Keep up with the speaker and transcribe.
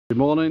Good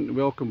morning,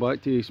 welcome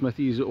back to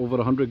Smithy's over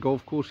 100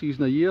 golf course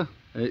season a year.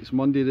 It's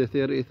Monday the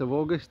 30th of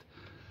August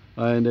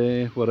and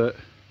we're at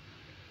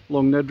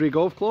Longniddry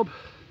Golf Club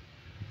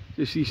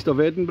just east of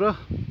Edinburgh.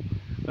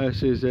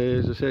 This is,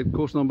 as I said,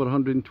 course number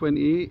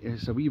 128.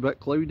 It's a wee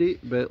bit cloudy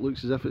but it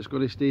looks as if it's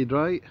going to stay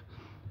dry.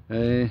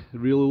 Really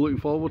looking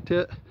forward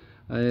to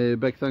it.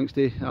 Big thanks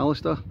to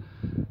Alistair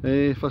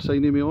for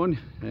signing me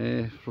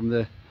on from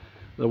the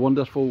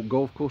wonderful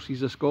Golf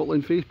Courses of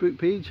Scotland Facebook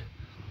page.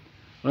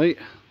 Right,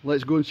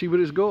 let's go and see what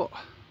it's got.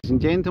 Ladies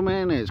and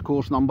gentlemen, it's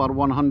course number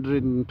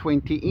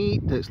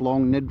 128. It's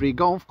Longniddry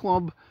Golf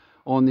Club.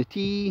 On the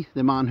tee,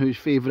 the man whose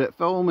favourite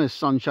film is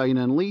Sunshine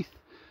and Leith,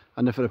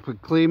 and if the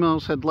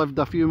Proclaimers had lived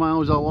a few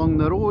miles along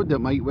the road, it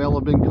might well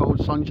have been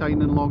called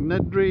Sunshine and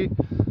Longniddry.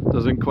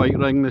 Doesn't quite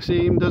ring the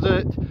same, does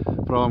it?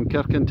 From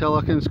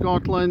Kirkintilloch in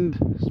Scotland,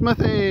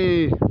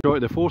 Smithy! Shot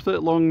at the fourth at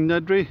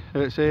Longniddry.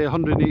 It's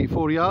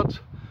 184 yards.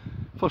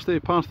 First of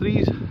the par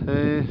threes,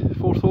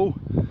 fourth hole.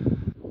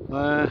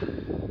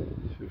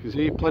 You can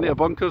see plenty of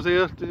bunkers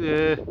there.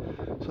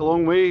 It's a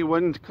long way,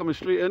 wind coming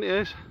straight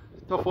into us.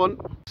 Tough one.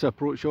 It's an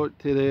approach shot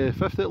to the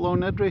fifth at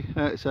Longniddry.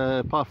 It's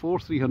a par 4,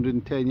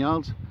 310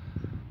 yards.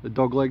 The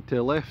dog leg to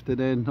the left and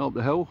then up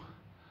the hill.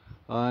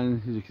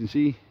 And as you can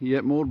see,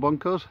 yet more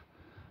bunkers.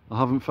 I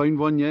haven't found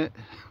one yet.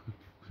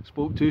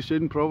 Spoke too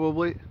soon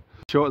probably.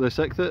 Shot at the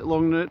sixth at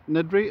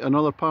Longniddry,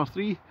 another par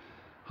 3,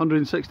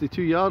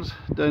 162 yards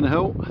down the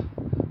hill.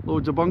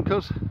 Loads of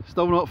bunkers.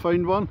 Still not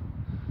found one.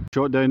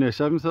 Shot down the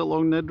 7th at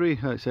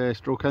Longniddry. It's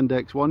stroke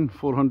index 1,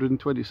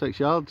 426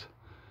 yards.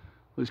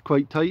 Looks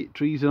quite tight,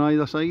 trees on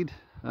either side,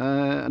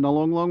 and a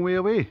long way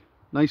away.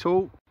 Nice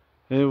hole.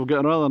 We've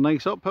got another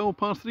nice uphill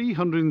par 3,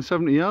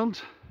 170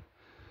 yards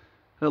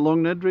at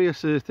Longniddry.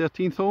 It's the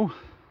 13th hole.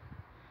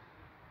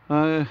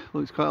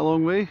 Looks quite a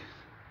long way.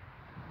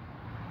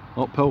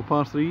 Uphill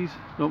par 3s,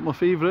 not my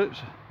favourites.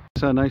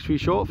 It's a nice wee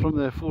shot from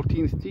the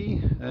 14th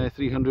tee,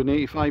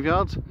 385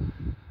 yards at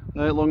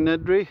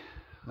Longniddry.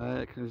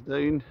 It comes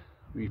down,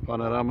 wee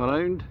panorama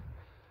round.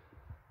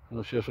 I'm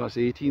not sure if that's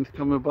the 18th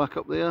coming back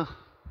up there.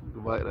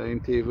 Go back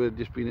round to where we've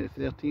just been at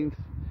 13th.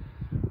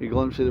 A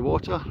glimpse of the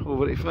water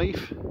over to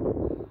Fife.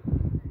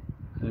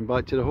 And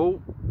back to the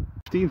hole.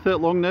 15th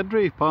at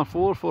Longniddry, par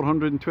 4,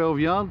 412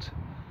 yards.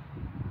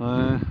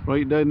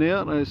 Right down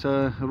there, it's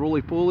a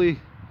roly-poly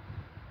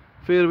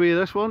fairway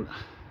this one.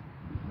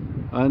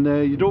 And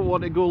you don't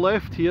want to go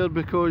left here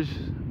because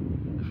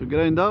if you go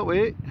round that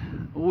way,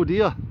 oh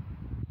dear.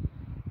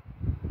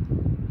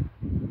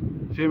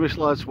 Famous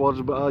last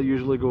words, but I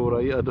usually go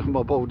right.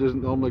 My ball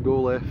doesn't normally go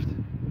left.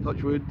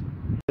 Touch wood.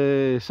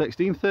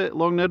 16th at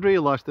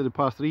Longniddry, last of the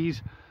par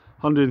 3s,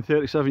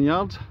 137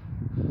 yards.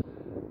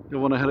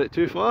 Don't want to hit it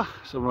too far.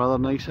 Some rather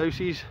nice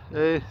houses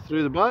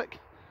through the back.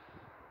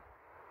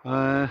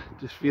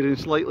 Just veering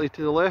slightly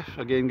to the left,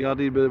 again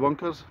guarded by the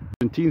bunkers.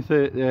 17th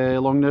at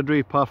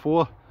Longniddry, par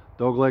 4,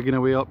 dog legging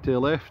away up to the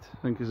left.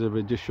 I think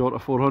it's just short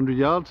of 400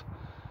 yards.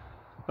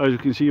 As you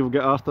can see, we've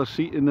got Arthur's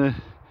seat in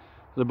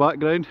the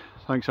background.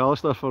 Thanks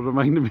Alistair for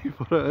reminding me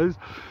what it is.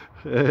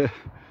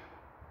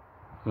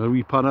 A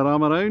wee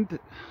panorama round.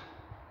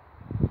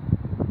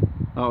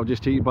 That'll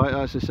just take you back.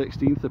 That's the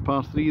 16th, the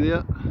par 3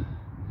 there.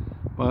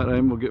 Back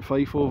round, we'll get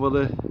Fife over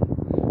there,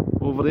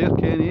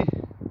 Kenny.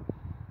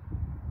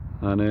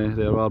 And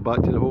there we are,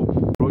 back to the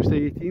hole. Approach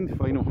the 18th,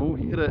 final hole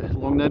here at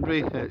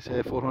Longniddry. It's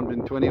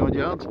 420 odd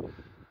yards.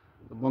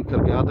 The bunker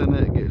garden,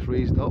 it gets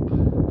raised up.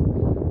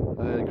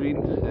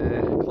 Green,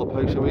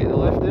 clubhouse away to the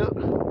left there.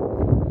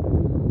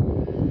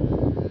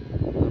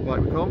 And back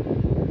we come.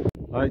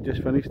 Right,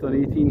 just finished on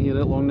 18 here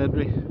at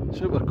Longniddry.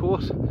 Super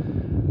course.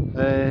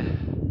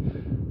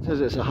 It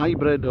says it's a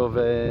hybrid of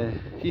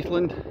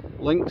heathland,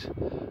 links.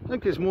 I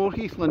think it's more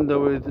heathland, I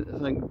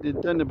would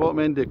think. Down the bottom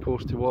end of the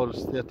course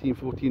towards 13,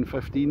 14,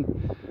 15.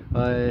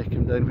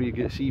 Come down where you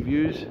get sea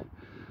views.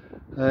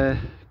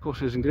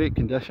 Course is in great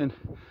condition.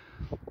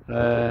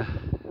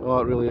 Oh,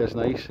 it really is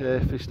nice.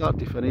 From start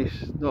to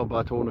finish, not a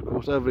bad hole on the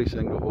course. Every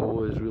single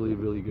hole is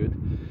really good.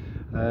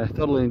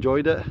 Thoroughly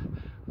enjoyed it.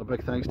 A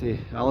big thanks to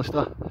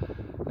Alistair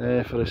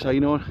for a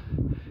sign on.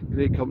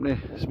 Great company,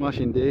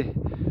 smashing day,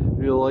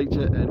 really liked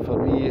it, and for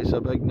me it's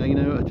a big 9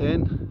 out of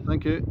 10.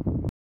 Thank you.